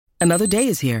Another day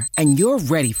is here, and you're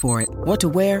ready for it. What to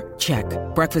wear? Check.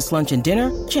 Breakfast, lunch, and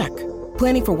dinner? Check.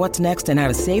 Planning for what's next and how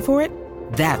to save for it?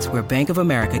 That's where Bank of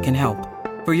America can help.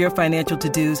 For your financial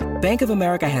to-dos, Bank of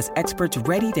America has experts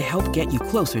ready to help get you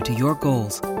closer to your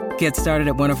goals. Get started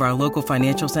at one of our local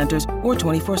financial centers or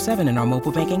 24/7 in our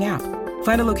mobile banking app.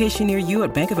 Find a location near you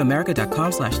at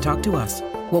bankofamerica.com/talktous.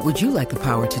 What would you like the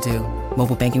power to do?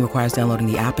 Mobile banking requires downloading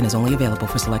the app and is only available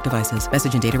for select devices.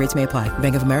 Message and data rates may apply.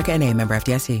 Bank of America N.A., member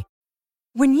FDIC.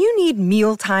 When you need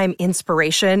mealtime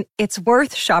inspiration, it's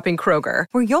worth shopping Kroger,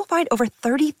 where you'll find over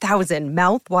 30,000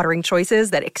 mouth-watering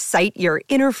choices that excite your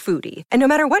inner foodie. And no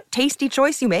matter what tasty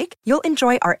choice you make, you'll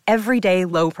enjoy our everyday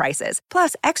low prices,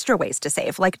 plus extra ways to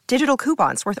save, like digital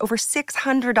coupons worth over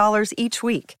 $600 each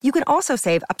week. You can also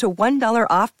save up to $1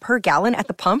 off per gallon at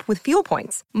the pump with fuel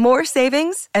points. More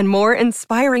savings and more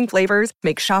inspiring flavors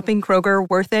make shopping Kroger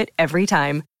worth it every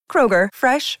time. Kroger,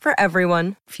 fresh for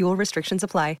everyone. Fuel restrictions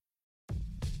apply.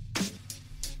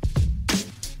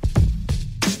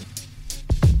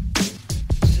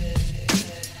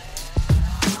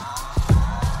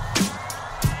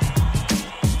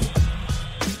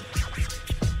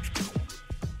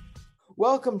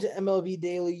 Welcome to MLB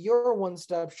Daily, your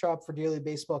one-stop shop for daily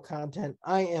baseball content.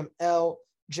 I am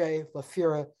LJ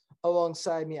LaFura.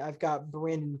 Alongside me, I've got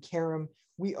Brandon Karam.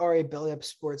 We are a Belly Up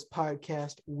Sports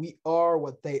podcast. We are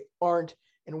what they aren't,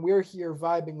 and we're here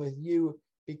vibing with you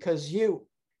because you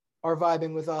are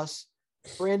vibing with us.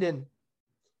 Brandon,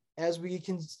 as we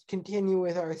can continue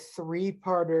with our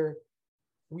three-parter,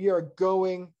 we are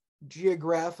going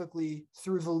geographically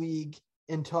through the league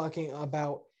and talking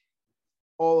about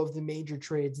all of the major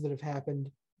trades that have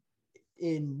happened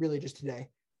in really just today,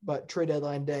 but trade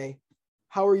deadline day.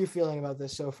 How are you feeling about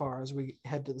this so far as we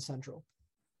head to the Central?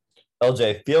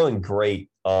 LJ, feeling great.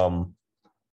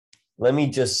 Let me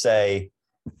just say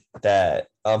that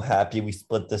I'm happy we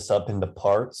split this up into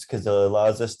parts because it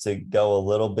allows us to go a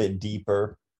little bit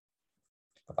deeper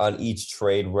on each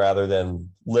trade rather than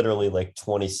literally like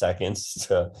 20 seconds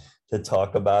to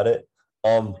talk about it.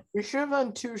 We should have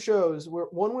done two shows,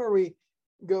 one where we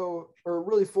go, or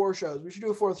really four shows. We should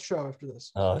do a fourth show after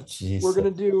this. Oh, jeez. We're going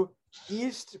to do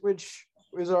East, which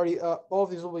is already up. All of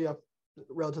these will be up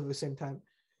relatively the same time.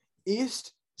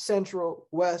 East, Central,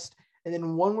 West, and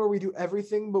then one where we do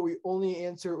everything, but we only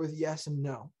answer it with yes and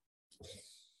no.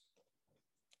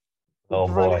 Oh,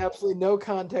 provide absolutely no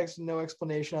context and no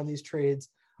explanation on these trades.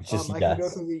 Just I can go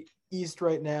through the East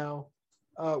right now.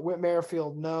 Whit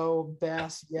Merrifield, no.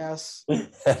 Bass, yes.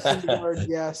 Syndergaard,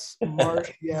 yes. Marsh,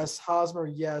 yes. Hosmer,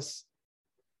 yes.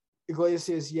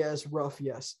 Iglesias, yes. Ruff,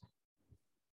 yes.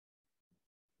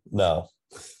 No.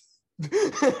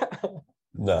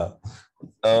 No.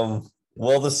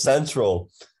 Well, the Central,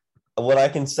 what I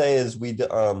can say is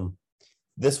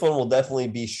this one will definitely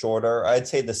be shorter. I'd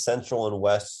say the Central and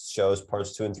West shows,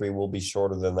 parts 2 and 3, will be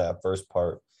shorter than that first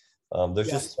part. There's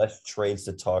just less trades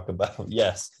to talk about.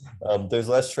 Yes, there's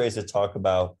less trades to talk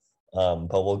about,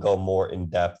 but we'll go more in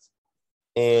depth.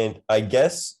 And I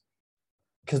guess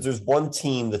because there's one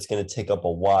team that's going to take up a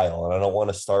while, and I don't want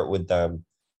to start with them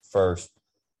first.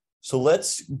 So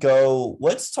let's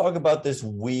talk about this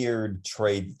weird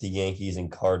trade that the Yankees and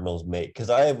Cardinals made, because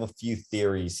I have a few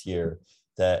theories here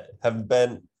that have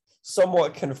been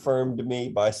somewhat confirmed to me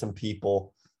by some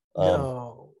people.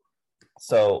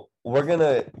 So we're going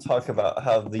to talk about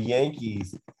how the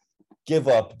Yankees give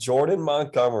up Jordan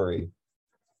Montgomery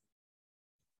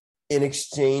in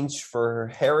exchange for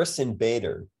Harrison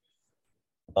Bader.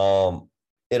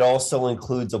 It also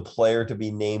includes a player to be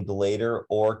named later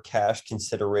or cash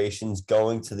considerations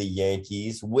going to the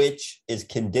Yankees, which is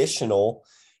conditional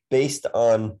based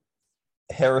on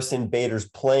Harrison Bader's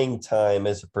playing time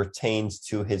as it pertains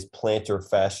to his plantar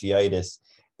fasciitis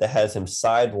that has him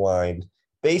sidelined.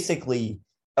 Basically,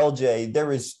 LJ,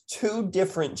 there is two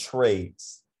different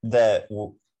trades that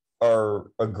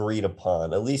are agreed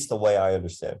upon, at least the way I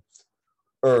understand,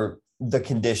 or the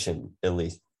condition, at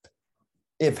least.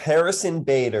 If Harrison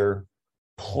Bader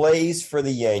plays for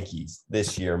the Yankees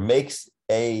this year, makes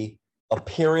a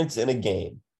appearance in a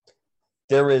game,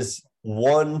 there is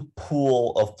one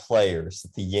pool of players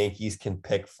that the Yankees can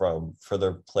pick from for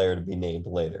their player to be named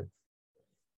later.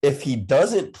 If he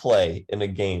doesn't play in a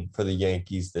game for the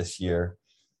Yankees this year,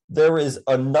 there is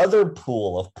another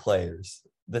pool of players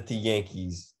that the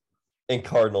Yankees and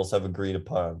Cardinals have agreed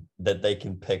upon that they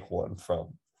can pick one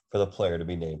from for the player to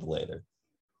be named later.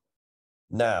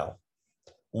 Now,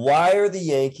 why are the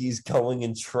Yankees going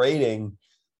and trading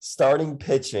starting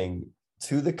pitching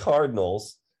to the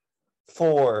Cardinals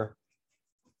for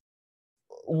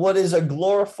what is a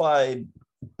glorified,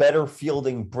 better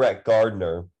fielding Brett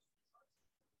Gardner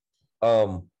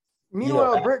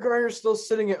Meanwhile, Brett Gardner's still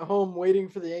sitting at home waiting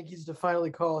for the Yankees to finally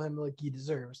call him like he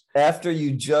deserves. After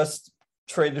you just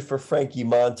traded for Frankie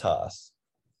Montas.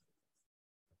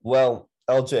 Well,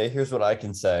 LJ, here's what I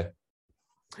can say.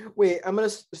 Wait, I'm going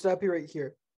to stop you right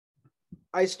here.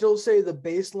 I still say the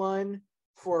baseline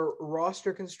for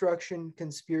roster construction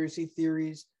conspiracy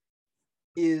theories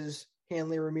is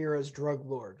Hanley Ramirez drug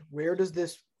lord. Where does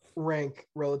this rank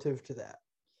relative to that?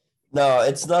 No,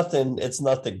 it's nothing. It's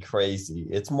nothing crazy.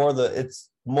 It's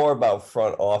more about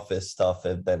front office stuff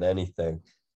than anything.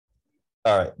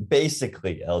 All right.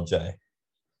 Basically, LJ.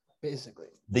 Basically.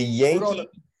 The Yankees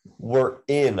were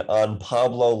in on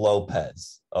Pablo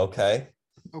Lopez. Okay.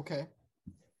 Okay.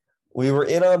 We were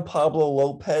in on Pablo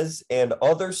Lopez and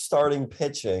other starting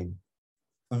pitching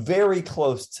very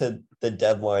close to the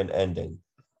deadline ending.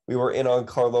 We were in on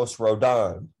Carlos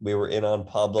Rodon. We were in on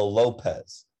Pablo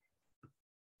Lopez.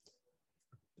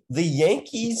 The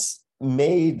Yankees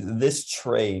made this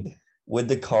trade with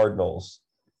the Cardinals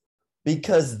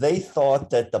because they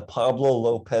thought that the Pablo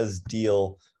Lopez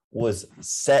deal was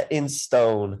set in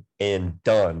stone and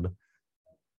done.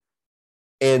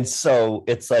 And so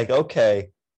it's like, okay,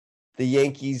 the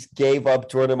Yankees gave up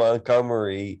Jordan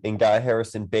Montgomery and got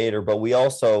Harrison Bader, but we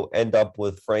also end up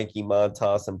with Frankie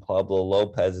Montas and Pablo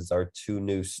Lopez as our two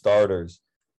new starters.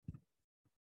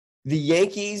 The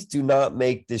Yankees do not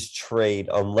make this trade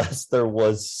unless there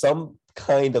was some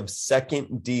kind of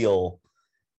second deal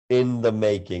in the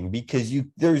making, because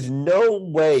there's no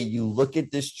way you look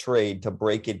at this trade to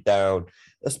break it down,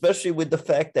 especially with the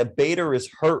fact that Bader is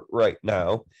hurt right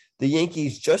now. The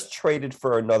Yankees just traded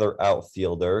for another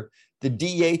outfielder. The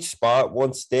DH spot,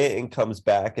 once Stanton comes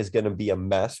back, is going to be a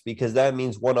mess because that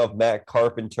means one of Matt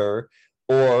Carpenter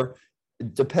or,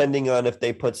 depending on if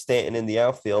they put Stanton in the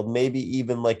outfield, maybe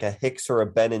even like a Hicks or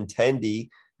a Benintendi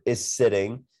is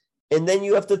sitting. And then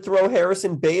you have to throw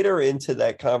Harrison Bader into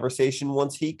that conversation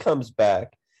once he comes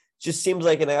back. Just seems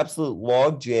like an absolute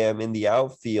logjam in the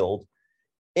outfield.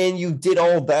 And you did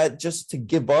all that just to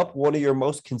give up one of your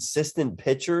most consistent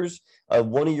pitchers,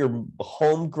 one of your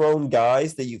homegrown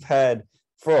guys that you've had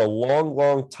for a long,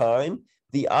 long time.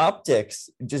 The optics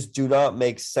just do not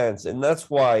make sense. And that's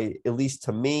why, at least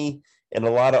to me and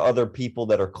a lot of other people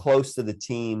that are close to the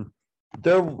team,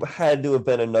 there had to have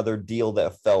been another deal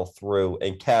that fell through.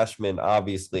 And Cashman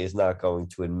obviously is not going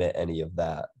to admit any of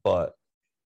that. But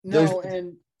there's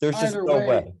just no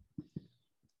way.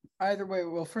 Either way,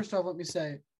 well, first off, let me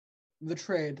say the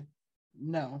trade,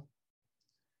 no.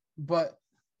 But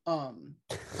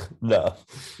no.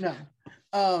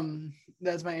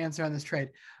 That's my answer on this trade.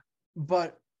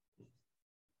 But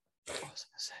what was I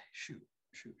gonna say?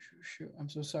 Shoot. I'm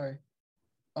so sorry.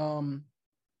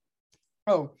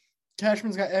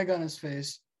 Cashman's got egg on his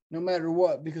face, no matter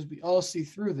what, because we all see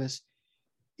through this.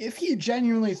 If he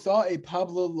genuinely thought a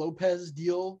Pablo Lopez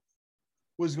deal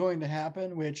was going to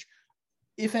happen, which,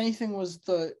 if anything, was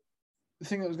the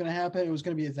thing that was going to happen, it was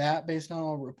going to be that, based on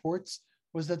all reports,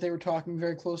 was that they were talking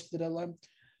very close to the deadline.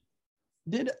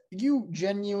 Did you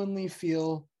genuinely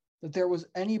feel that there was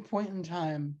any point in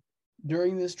time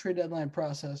during this trade deadline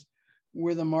process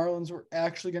where the Marlins were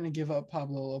actually going to give up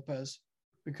Pablo Lopez?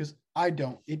 Because I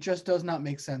don't. It just does not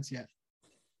make sense yet.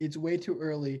 It's way too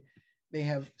early. They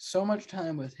have so much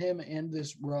time with him and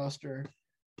this roster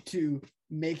to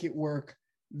make it work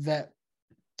that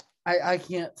I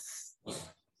can't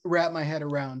wrap my head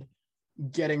around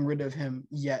getting rid of him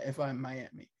yet if I'm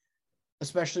Miami.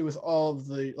 Especially with all of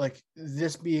the,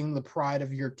 this being the pride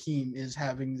of your team is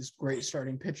having this great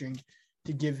starting pitching.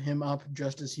 To give him up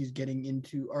just as he's getting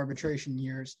into arbitration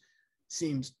years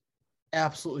seems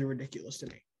absolutely ridiculous to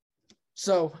me.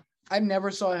 So I never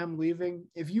saw him leaving.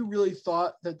 If you really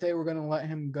thought that they were going to let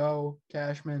him go,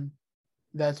 Cashman,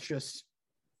 that's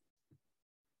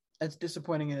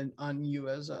disappointing on you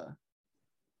as a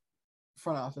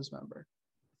front office member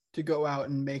to go out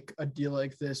and make a deal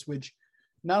like this, which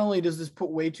not only does this put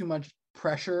way too much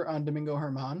pressure on Domingo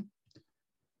Germán,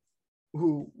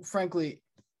 who frankly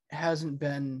hasn't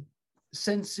been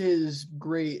since his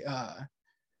great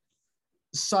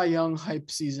Cy Young hype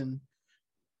season.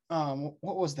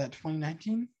 What was that,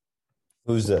 2019?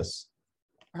 Who's this?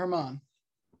 Germán.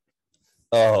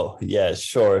 Oh, yeah,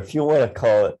 sure. If you want to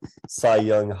call it Cy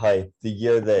Young hype, the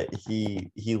year that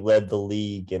he led the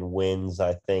league in wins,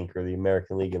 I think, or the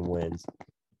American League in wins.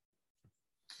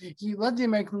 He led the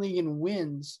American League in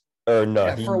wins. Or no,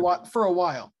 yeah, for a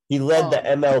while. He led the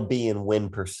MLB in win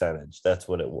percentage. That's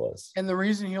what it was. And the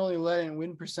reason he only led in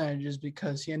win percentage is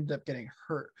because he ended up getting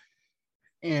hurt.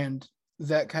 And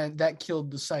that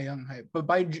killed the Cy Young hype.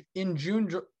 But in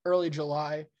June, early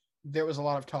July, there was a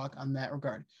lot of talk on that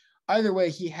regard. Either way,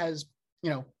 he has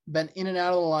been in and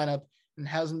out of the lineup and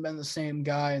hasn't been the same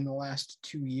guy in the last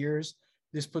 2 years.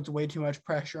 This puts way too much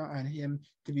pressure on him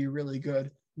to be really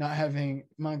good. Not having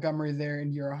Montgomery there,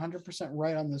 and you're 100%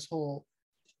 right on this whole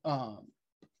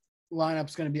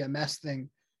lineup's going to be a mess thing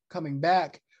coming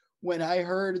back. When I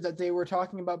heard that they were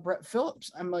talking about Brett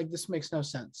Phillips, I'm like, this makes no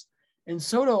sense. And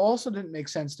Soto also didn't make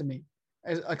sense to me,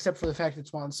 except for the fact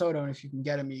it's Juan Soto, and if you can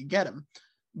get him, you get him.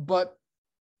 But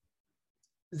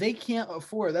they can't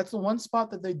afford. That's the one spot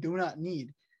that they do not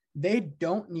need. They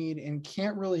don't need and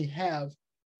can't really have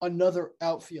another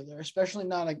outfielder, especially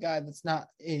not a guy that's not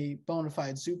a bona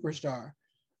fide superstar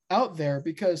out there,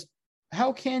 because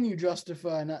how can you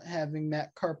justify not having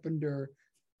Matt Carpenter,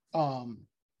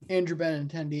 Andrew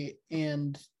Benintendi,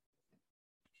 and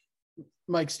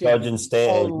Mike Stanton?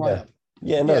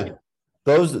 Yeah.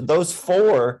 Those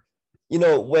four,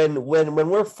 when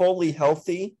we're fully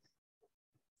healthy,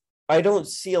 I don't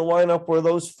see a lineup where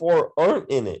those four aren't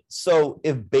in it. So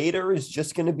if Bader is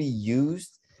just going to be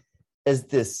used as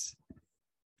this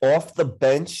off the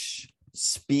bench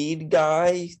speed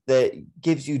guy that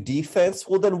gives you defense,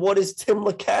 well, then what is Tim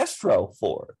LeCastro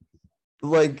for?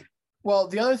 Well,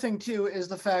 the other thing too is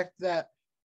the fact that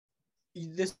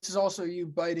this is also you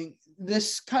biting.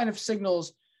 This kind of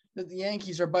signals that the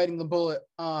Yankees are biting the bullet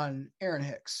on Aaron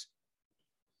Hicks.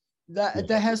 That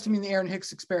has to mean the Aaron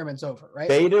Hicks experiment's over, right?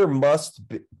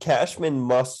 Cashman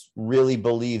must really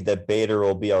believe that Bader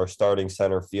will be our starting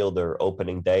center fielder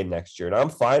opening day next year. And I'm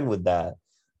fine with that.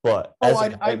 But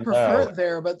I prefer it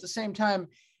there. But at the same time,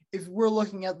 if we're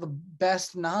looking at the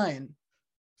best 9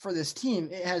 for this team,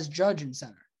 it has Judge in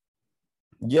center.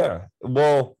 Yeah.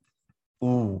 Well,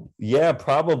 yeah,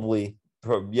 probably.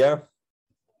 Yeah.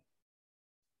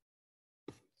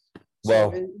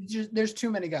 So there's too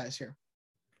many guys here.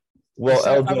 Well,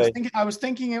 I was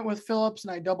thinking it with Phillips,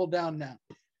 and I doubled down now.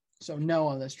 So no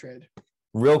on this trade.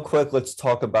 Real quick, let's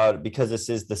talk about it because this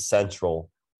is the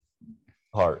central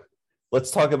part.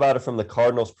 Let's talk about it from the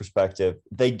Cardinals' perspective.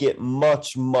 They get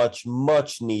much, much,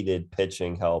 much needed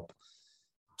pitching help.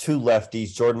 2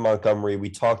 lefties, Jordan Montgomery.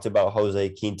 We talked about Jose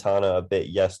Quintana a bit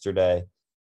yesterday,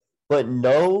 but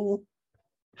no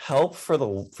help for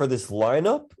this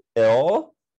lineup at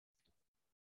all.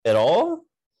 At all.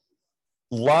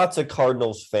 Lots of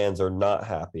Cardinals fans are not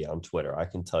happy on Twitter. I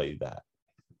can tell you that.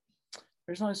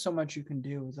 There's only so much you can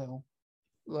do, though.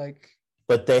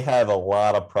 But they have a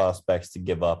lot of prospects to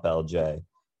give up, LJ.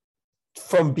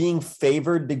 From being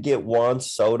favored to get Juan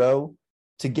Soto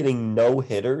to getting no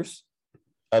hitters.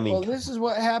 Well, this is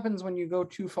what happens when you go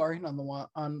too far in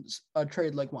on a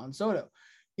trade like Juan Soto,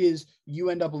 is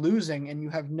you end up losing and you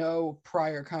have no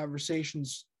prior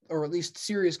conversations, or at least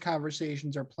serious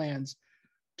conversations or plans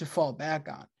to fall back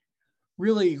on.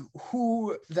 Really,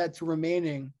 who that's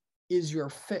remaining is your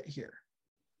fit here.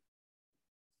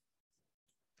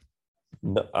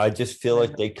 No, I just feel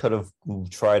like they could have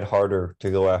tried harder to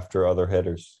go after other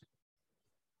hitters.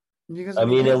 Because at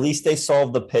least they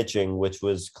solved the pitching, which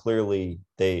was clearly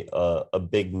a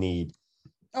big need.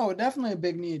 Oh, definitely a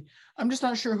big need. I'm just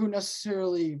not sure who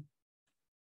necessarily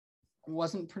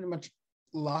wasn't pretty much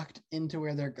locked into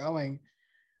where they're going.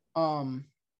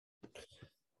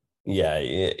 Yeah,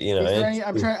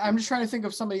 I'm just trying to think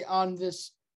of somebody on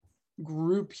this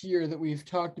group here that we've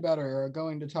talked about or are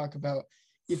going to talk about.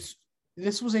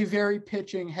 This was a very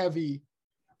pitching heavy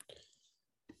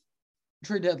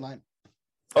trade deadline.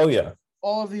 Oh yeah.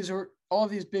 All of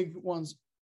these big ones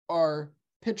are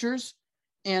pitchers,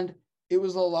 and it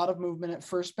was a lot of movement at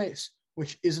first base,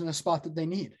 which isn't a spot that they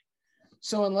need.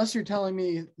 So unless you're telling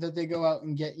me that they go out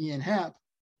and get Ian Happ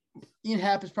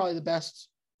is probably the best.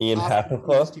 Ian Happ,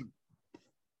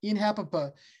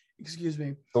 excuse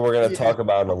me. So we're going to talk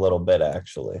about in a little bit,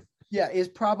 actually. Yeah, is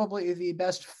probably the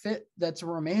best fit that's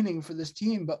remaining for this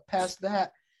team. But past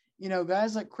that,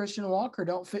 guys like Christian Walker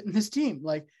don't fit in this team.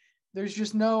 There's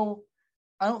just I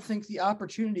don't think the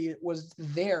opportunity was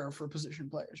there for position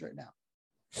players right now.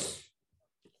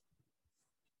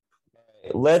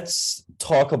 Let's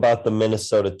talk about the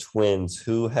Minnesota Twins,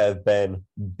 who have been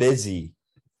busy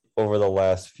over the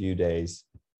last few days.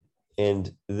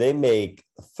 And they make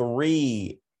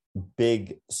 3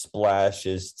 big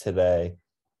splashes today.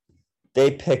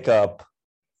 They pick up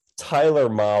Tyler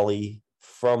Mahle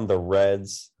from the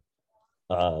Reds.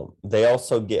 They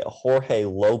also get Jorge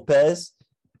Lopez,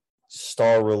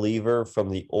 star reliever from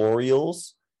the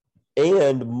Orioles,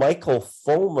 and Michael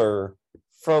Fulmer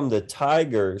from the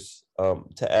Tigers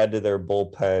to add to their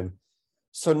bullpen.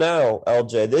 So now,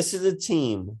 LJ, this is a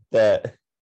team that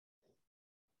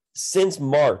since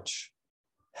March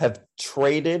have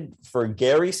traded for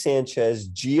Gary Sanchez,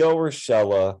 Gio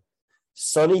Urshela,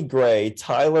 Sonny Gray,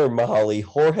 Tyler Mahle,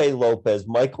 Jorge Lopez,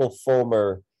 Michael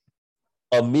Fulmer,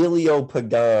 Emilio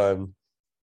Pagan.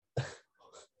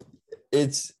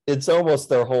 It's almost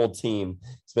their whole team.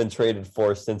 It's been traded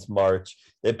for since March.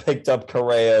 They picked up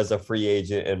Correa as a free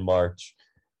agent in March.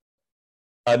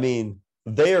 I mean,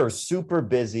 they are super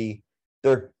busy.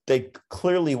 They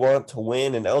clearly want to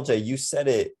win. And LJ, you said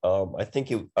it.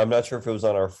 I'm not sure if it was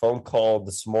on our phone call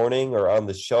this morning or on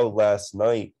the show last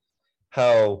night,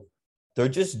 how they're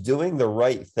just doing the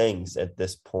right things at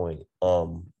this point.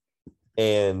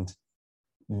 And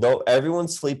no,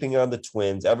 everyone's sleeping on the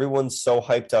Twins. Everyone's so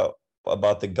hyped out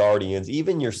about the Guardians.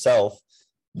 Even yourself,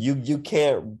 you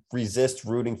can't resist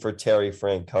rooting for Terry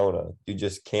Francona. You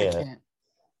just can't.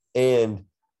 And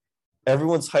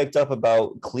everyone's hyped up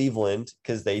about Cleveland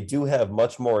because they do have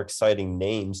much more exciting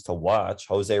names to watch,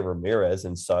 Jose Ramirez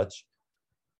and such.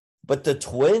 But the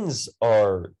Twins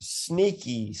are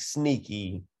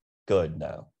sneaky good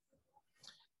now.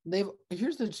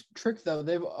 Here's the trick, though.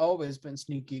 They've always been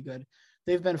sneaky good.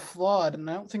 They've been flawed, and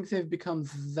I don't think they've become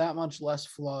that much less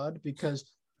flawed because,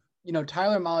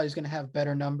 Tyler Mahle is going to have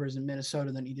better numbers in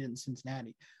Minnesota than he did in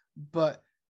Cincinnati. But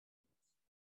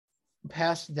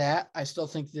past that, I still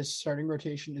think this starting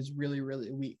rotation is really,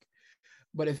 really weak.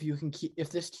 But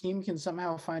if this team can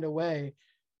somehow find a way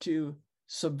to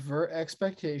subvert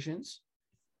expectations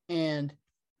and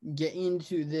get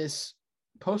into this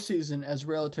postseason as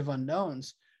relative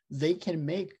unknowns, they can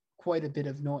make quite a bit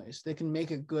of noise. They can make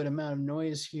a good amount of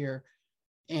noise here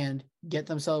and get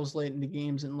themselves late into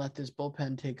games and let this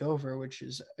bullpen take over, which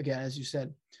is, again, as you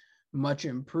said, much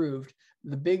improved.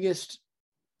 The biggest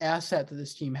asset that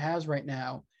this team has right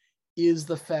now is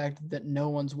the fact that no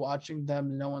one's watching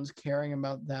them, no one's caring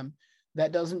about them.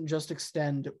 That doesn't just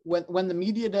extend when the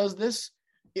media does this,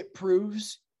 it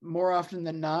proves more often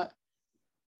than not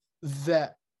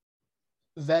that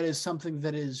is something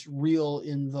that is real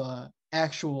in the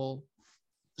actual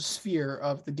sphere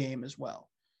of the game as well.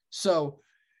 So,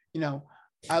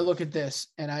 I look at this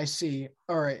and I see,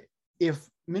 all right, if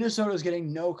Minnesota is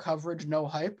getting no coverage, no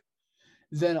hype,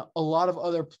 then a lot of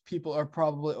other people are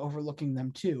probably overlooking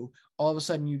them too. All of a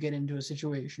sudden you get into a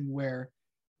situation where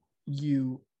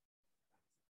you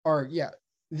are,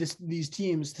 these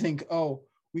teams think, oh,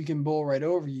 we can bowl right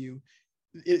over you.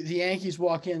 The Yankees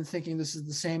walk in thinking this is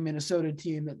the same Minnesota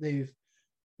team that they've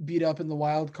beat up in the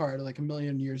wild card like a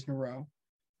million years in a row.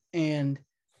 And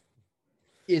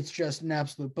it's just an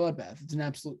absolute bloodbath. It's an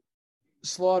absolute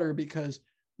slaughter because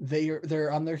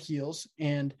they're on their heels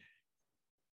and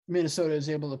Minnesota is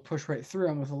able to push right through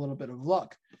them with a little bit of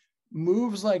luck.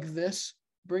 Moves like this,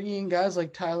 bringing in guys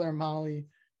like Tyler Mahle,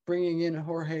 bringing in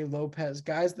Jorge Lopez,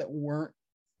 guys that weren't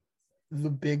the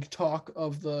big talk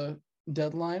of the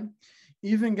deadline,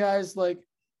 even guys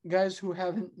who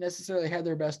haven't necessarily had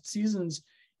their best seasons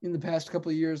in the past couple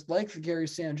of years, like the Gary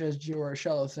Sanchez, Gio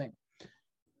Urshela thing.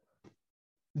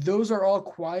 Those are all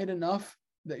quiet enough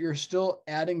that you're still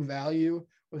adding value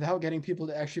without getting people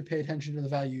to actually pay attention to the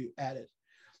value added.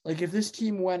 Like if this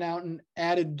team went out and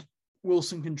added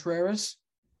Wilson Contreras,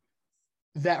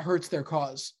 that hurts their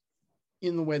cause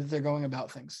in the way that they're going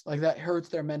about things. Like that hurts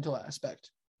their mental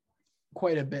aspect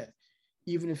quite a bit,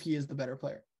 even if he is the better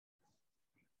player.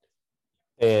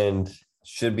 And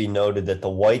should be noted that the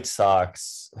White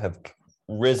Sox have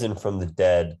risen from the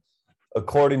dead.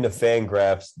 According to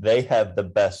Fangraphs, they have the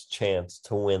best chance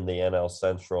to win the NL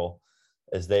Central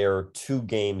as they are 2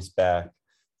 games back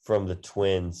from the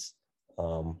Twins.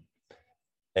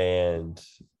 And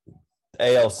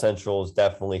AL Central is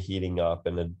definitely heating up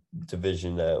in a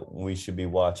division that we should be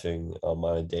watching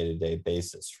on a day-to-day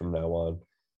basis from now on.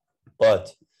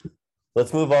 But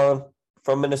let's move on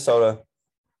from Minnesota.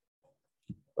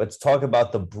 Let's talk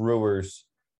about the Brewers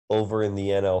over in the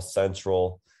NL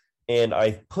Central. And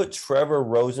I put Trevor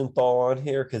Rosenthal on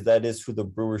here because that is who the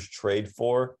Brewers trade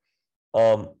for.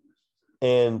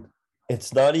 And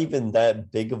it's not even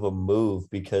that big of a move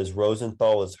because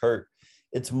Rosenthal is hurt.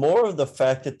 It's more of the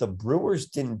fact that the Brewers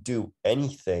didn't do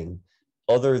anything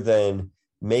other than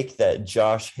make that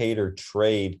Josh Hader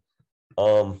trade.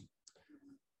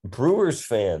 Brewers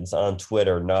fans on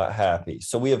Twitter not happy.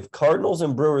 So we have Cardinals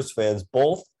and Brewers fans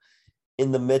both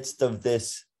in the midst of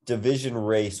this division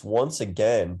race once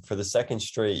again for the second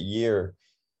straight year.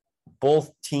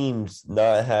 Both teams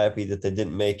not happy that they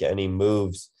didn't make any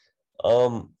moves.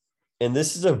 And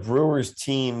this is a Brewers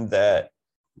team that,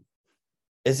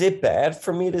 is it bad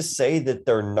for me to say that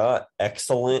they're not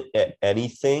excellent at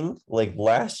anything? Like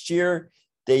last year,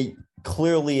 they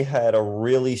clearly had a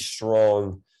really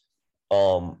strong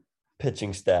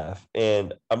pitching staff.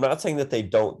 And I'm not saying that they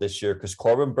don't this year because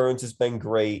Corbin Burns has been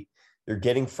great. You're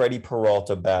getting Freddie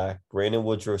Peralta back. Brandon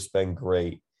Woodruff's been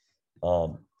great.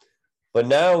 But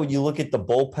now you look at the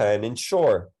bullpen, and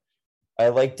sure, I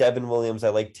like Devin Williams. I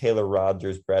like Taylor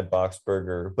Rogers, Brad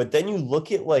Boxberger. But then you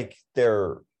look at like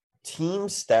their team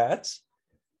stats,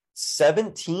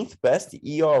 17th best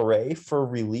ERA for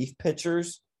relief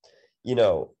pitchers.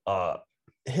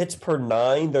 Hits per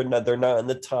 9, they're not in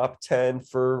the top 10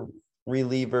 for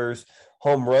relievers.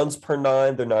 Home runs per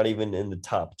 9, they're not even in the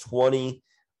top 20.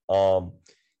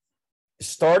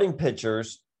 Starting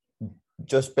pitchers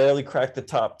just barely cracked the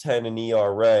top 10 in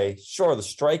ERA. Sure, the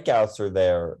strikeouts are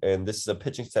there, and this is a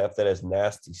pitching staff that has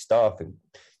nasty stuff, and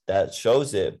that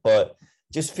shows it. But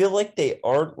just feel like they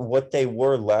aren't what they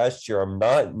were last year. I'm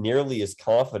not nearly as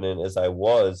confident as I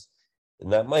was,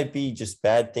 and that might be just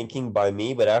bad thinking by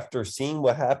me. But after seeing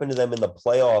what happened to them in the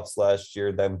playoffs last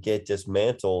year, them get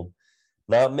dismantled,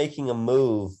 not making a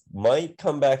move might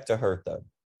come back to hurt them.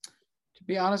 To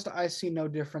be honest, I see no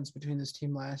difference between this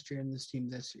team last year and this team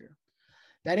this year.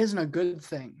 That isn't a good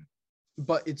thing,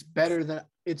 but it's better than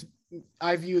it's.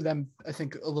 I view them, I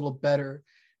think, a little better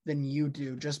than you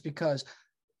do, just because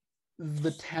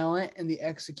the talent and the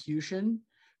execution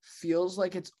feels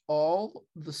like it's all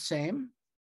the same.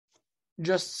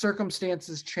 Just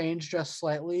circumstances change just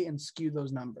slightly and skew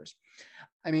those numbers.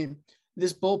 I mean,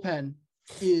 this bullpen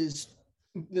is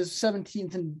this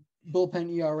 17th in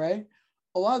bullpen ERA.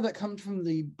 A lot of that comes from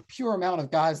the pure amount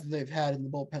of guys that they've had in the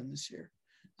bullpen this year.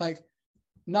 Like,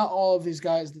 not all of these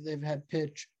guys that they've had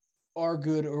pitch are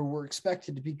good or were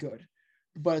expected to be good.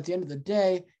 But at the end of the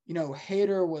day,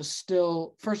 Hader was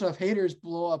still, first off, Hader's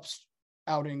blow-up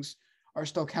outings are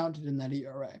still counted in that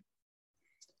ERA.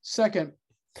 Second,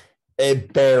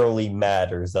 it barely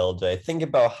matters, LJ. Think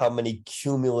about how many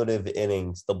cumulative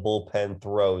innings the bullpen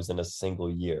throws in a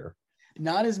single year.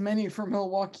 Not as many for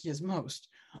Milwaukee as most.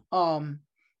 And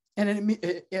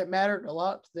it mattered a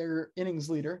lot to their innings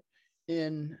leader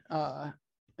in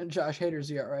Josh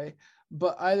Hader's ERA.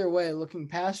 But either way, looking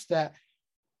past that,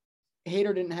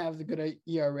 Hader didn't have the good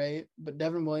ERA, but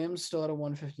Devin Williams still at a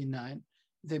 159.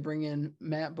 They bring in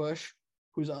Matt Bush,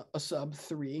 who's a sub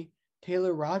 3.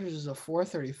 Taylor Rogers is a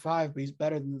 435, but he's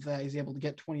better than that. He's able to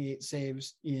get 28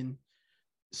 saves in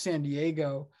San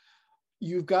Diego.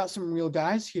 You've got some real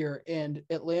guys here, and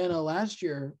Atlanta last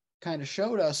year kind of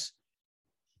showed us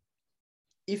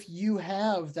if you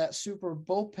have that super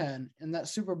bullpen and that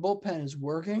super bullpen is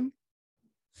working,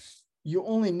 you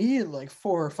only need like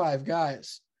 4 or 5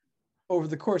 guys over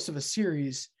the course of a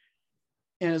series.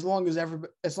 And as long as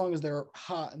they're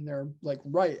hot and they're like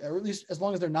right, or at least as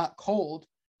long as they're not cold,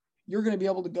 you're going to be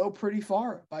able to go pretty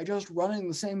far by just running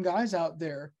the same guys out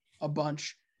there a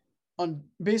bunch on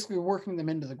basically working them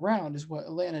into the ground is what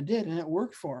Atlanta did. And it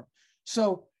worked for them.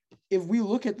 So if we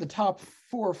look at the top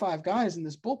 4 or 5 guys in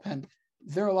this bullpen,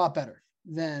 they're a lot better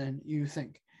than you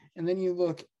think. And then you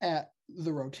look at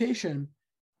the rotation,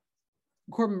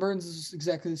 Corbin Burnes is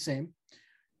exactly the same.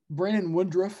 Brandon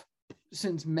Woodruff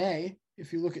since May,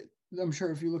 if you look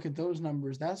at those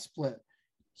numbers, that split,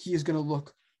 he is going to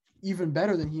look even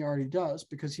better than he already does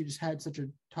because he just had such a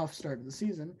tough start of the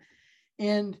season.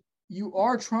 And you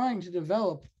are trying to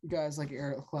develop guys like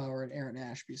Eric Lauer and Aaron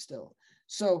Ashby still.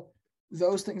 So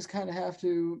those things kind of have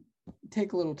to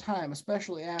take a little time,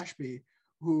 especially Ashby,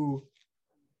 who,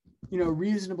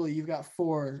 reasonably you've got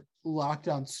 4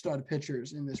 lockdown stud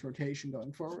pitchers in this rotation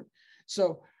going forward.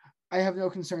 So I have no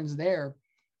concerns there.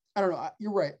 I don't know.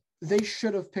 You're right. They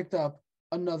should have picked up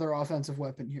another offensive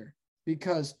weapon here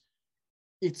because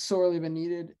it's sorely been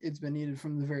needed. It's been needed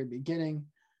from the very beginning.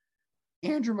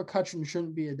 Andrew McCutchen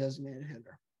shouldn't be a designated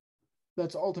hitter.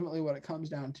 That's ultimately what it comes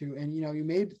down to. And, you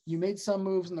made some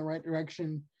moves in the right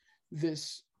direction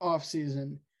this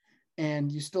offseason,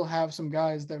 and you still have some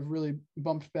guys that have really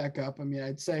bumped back up. I mean,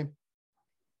 I'd say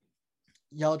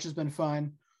Yelich has been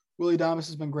fine. Willie Adames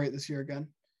has been great this year again.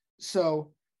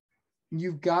 So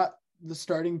you've got the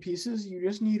starting pieces. You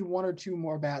just need 1 or 2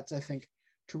 more bats, I think,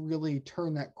 to really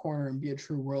turn that corner and be a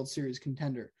true World Series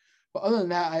contender. But other than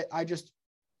that,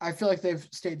 I feel like they've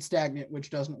stayed stagnant, which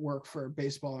doesn't work for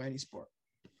baseball or any sport.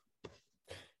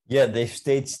 Yeah, they've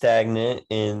stayed stagnant.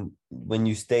 And when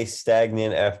you stay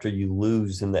stagnant after you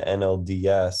lose in the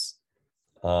NLDS,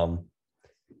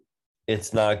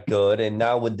 it's not good. And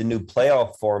now with the new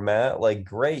playoff format,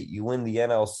 great, you win the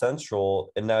NL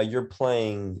Central, and now you're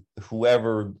playing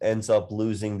whoever ends up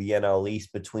losing the NL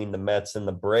East between the Mets and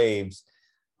the Braves.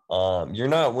 You're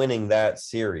not winning that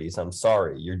series. I'm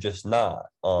sorry. You're just not.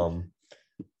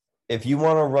 If you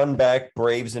want to run back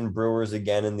Braves and Brewers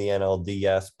again in the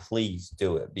NLDS, please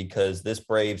do it, because this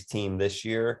Braves team this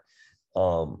year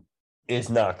is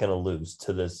not going to lose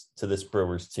to this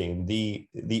Brewers team.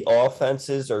 The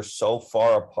offenses are so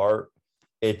far apart,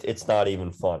 it's not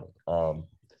even funny.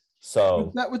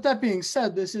 So with that being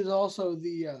said, this is also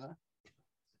the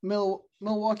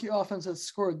Milwaukee offense has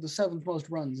scored the 7th most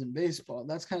runs in baseball.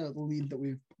 That's kind of the lead that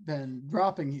we've been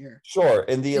dropping here. Sure,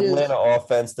 and the Atlanta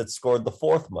offense that scored the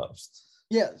 4th most.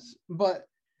 Yes, but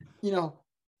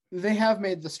they have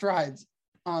made the strides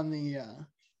on the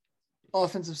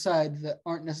offensive side that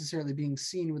aren't necessarily being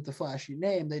seen with the flashy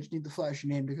name. They just need the flashy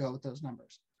name to go with those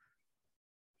numbers.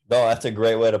 No, that's a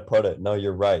great way to put it. No,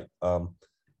 you're right.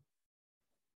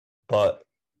 But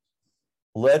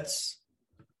let's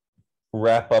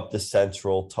wrap up the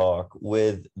Central talk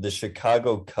with the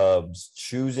Chicago Cubs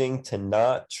choosing to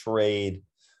not trade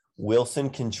Wilson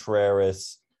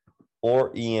Contreras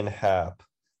or Ian Happ.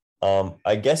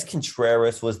 I guess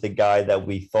Contreras was the guy that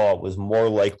we thought was more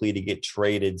likely to get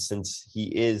traded since he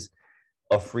is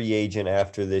a free agent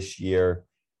after this year.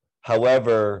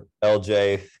 However,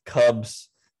 LJ, Cubs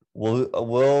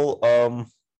will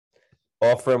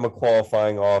offer him a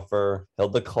qualifying offer. He'll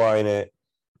decline it.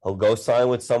 He'll go sign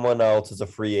with someone else as a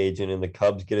free agent, and the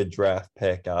Cubs get a draft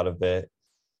pick out of it.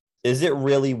 Is it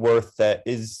really worth that?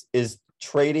 Is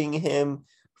trading him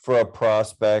for a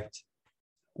prospect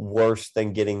worse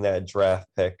than getting that draft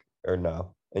pick or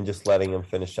no? And just letting him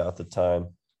finish out the time?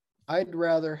 I'd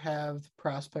rather have the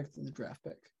prospect than the draft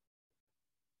pick.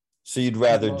 So you'd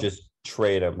rather just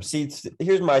trade him. See,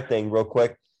 here's my thing real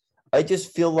quick. I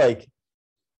just feel like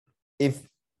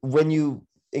when you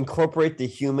incorporate the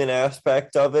human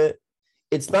aspect of it,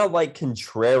 it's not like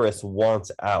Contreras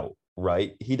wants out,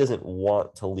 right? He doesn't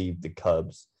want to leave the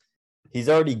Cubs. He's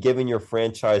already given your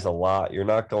franchise a lot. You're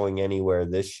not going anywhere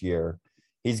this year.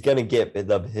 He's going to get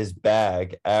his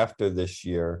bag after this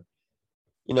year.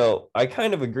 I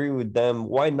kind of agree with them.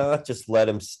 Why not just let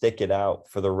him stick it out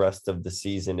for the rest of the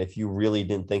season? If you really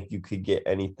didn't think you could get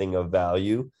anything of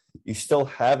value, you still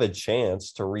have a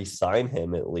chance to re-sign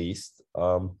him at least.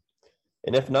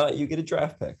 And if not, you get a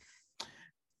draft pick.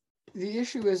 The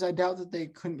issue is I doubt that they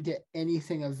couldn't get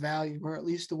anything of value, or at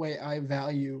least the way I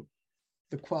value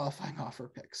the qualifying offer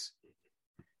picks.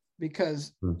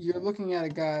 Because you're looking at a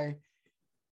guy,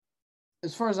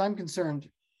 as far as I'm concerned,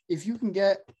 if you can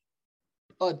get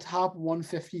a top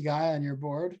 150 guy on your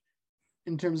board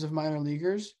in terms of minor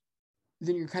leaguers,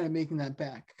 then you're kind of making that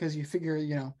back because you figure,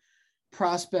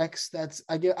 prospects,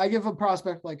 I give a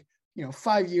prospect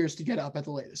 5 years to get up at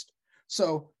the latest.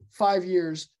 So 5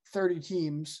 years, 30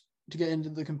 teams to get into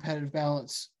the competitive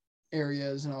balance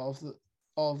areas and all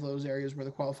of those areas where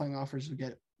the qualifying offers would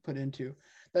get put into.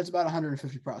 That's about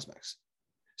 150 prospects.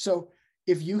 So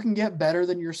if you can get better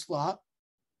than your slot,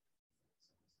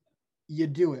 you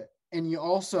do it. And you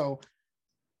also,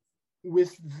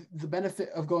 with the benefit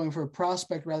of going for a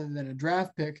prospect rather than a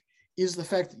draft pick, is the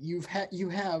fact that you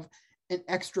have an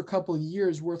extra couple of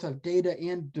years worth of data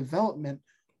and development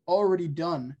already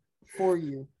done for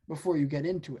you before you get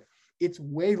into it. It's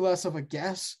way less of a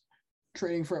guess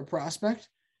trading for a prospect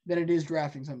than it is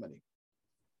drafting somebody.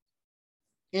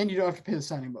 And you don't have to pay the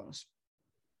signing bonus.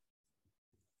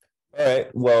 All right.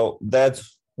 Well,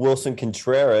 that's Wilson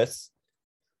Contreras.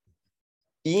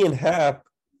 Ian Happ,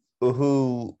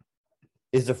 who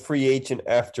is a free agent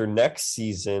after next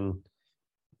season,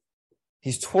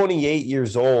 he's 28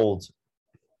 years old.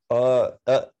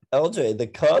 LJ, the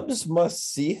Cubs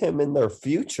must see him in their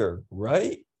future,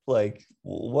 right?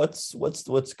 What's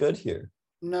good here?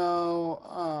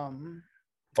 No.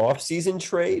 Off-season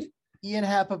trade? Ian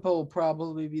Happ will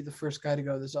probably be the first guy to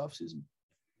go this offseason,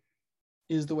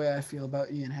 is the way I feel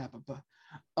about Ian Happ.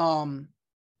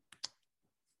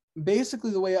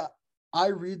 Basically, the way I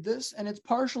read this, and it's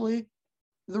partially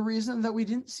the reason that we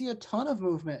didn't see a ton of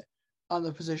movement on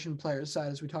the position players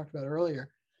side, as we talked about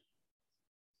earlier.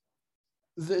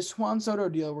 This Juan Soto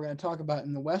deal we're going to talk about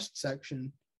in the West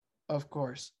section, of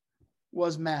course,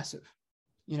 was massive.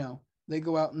 They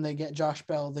go out and they get Josh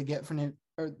Bell, they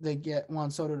get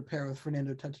Juan Soto to pair with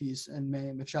Fernando Tatis and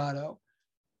Manny Machado.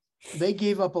 They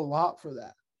gave up a lot for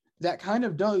that. That kind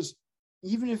of does,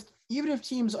 even if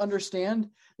teams understand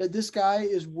that this guy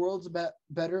is worlds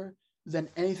better than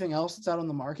anything else that's out on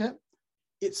the market,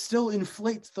 it still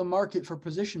inflates the market for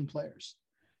position players.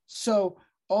 So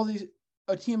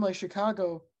a team like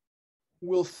Chicago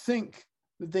will think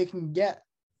that they can get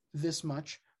this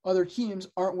much. Other teams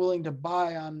aren't willing to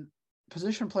buy on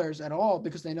position players at all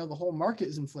because they know the whole market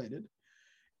is inflated.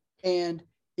 And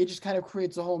it just kind of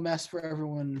creates a whole mess for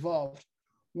everyone involved.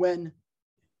 When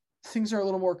things are a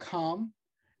little more calm,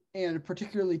 and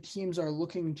particularly teams are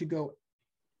looking to go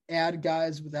add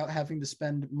guys without having to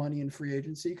spend money in free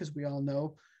agency, because we all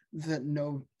know that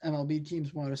no MLB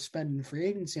teams want to spend in free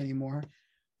agency anymore,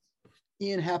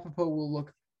 Ian Hapopo will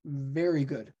look very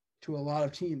good to a lot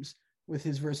of teams with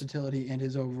his versatility and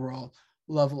his overall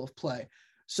level of play.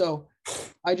 So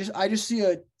I just see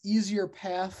a easier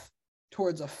path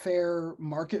towards a fair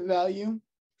market value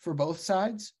for both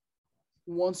sides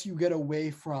once you get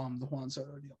away from the Juan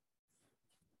Soto deal.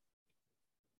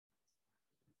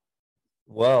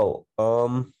 Well,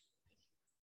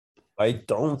 I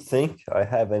don't think I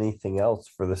have anything else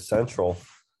for the Central.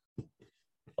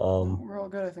 We're all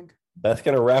good, I think. That's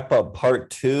going to wrap up part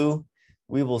 2.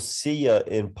 We will see you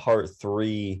in part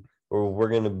 3, where we're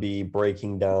going to be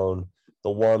breaking down the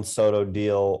Juan Soto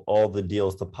deal, all the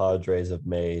deals the Padres have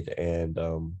made, and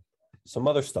some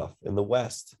other stuff in the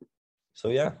West. So,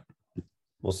 yeah,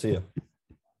 we'll see you.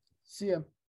 See ya.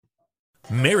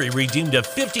 Mary redeemed a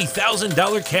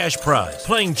 $50,000 cash prize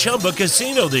playing Chumba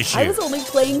Casino this year. I was only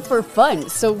playing for fun,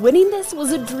 so winning this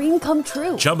was a dream come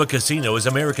true. Chumba Casino is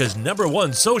America's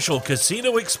 #1 social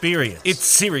casino experience. It's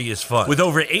serious fun. With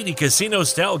over 80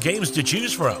 casino-style games to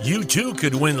choose from, you too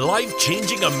could win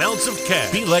life-changing amounts of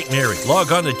cash. Be like Mary.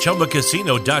 Log on to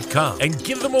ChumbaCasino.com and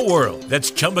give them a whirl. That's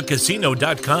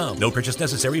ChumbaCasino.com. No purchase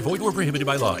necessary. Void or prohibited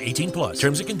by law. 18+.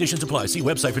 Terms and conditions apply. See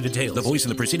website for details. The voice in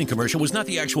the preceding commercial was not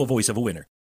the actual voice of a winner.